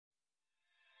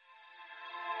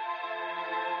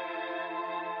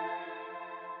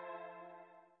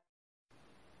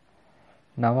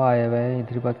නව අයවැය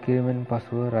ඉදිරිපත් කිරීමෙන්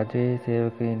පසුව රජයේ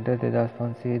සේවකයින්ට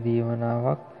 2500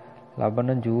 දීවනාවක්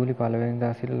ලබන ජූලි 1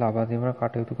 වෙනිදා සිට ලබා දීමට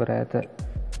කටයුතු කර ඇත.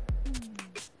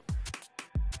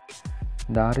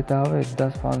 ධාරිතාව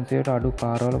 1500ට අඩු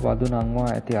කාර්වල බදු නංවා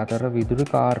ඇති අතර විදුලි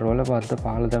කාර්වල බද්ධ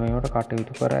පහළ දැමීමට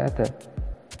කටයුතු කර ඇත.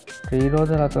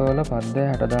 ත්‍රීරෝද රථවල බද්ධ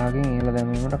 60000කින් ඉහළ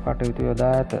දැමීමට කටයුතු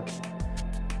යොදා ඇත.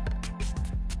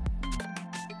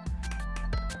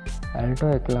 ඇල්ටෝ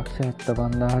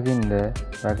 1,75,000කින්ද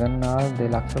වැගන්ආර්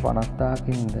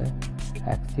 2,50,000කින්ද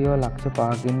ඇක්සියෝ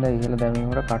 1,05,000කින්ද ඉහළ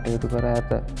දැමීමට කටයුතු කර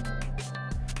ඇත.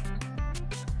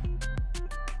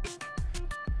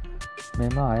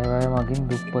 මෙම අයවැය මගින්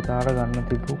දුප්පතාට ගන්න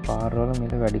තිබූ කාර්වල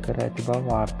මිල වැඩි කර ඇති බව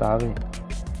වාර්තා වේ.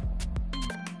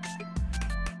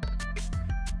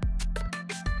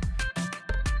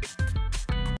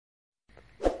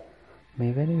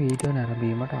 මෙවැනි වීඩියෝ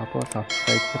නැරඹීමට අපව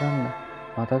සබ්ස්ක්‍රයිබ් කරන්න.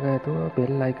 මතක ඇතුව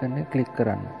බෙල් අයිකන් එක ක්ලික්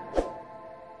කරන්න.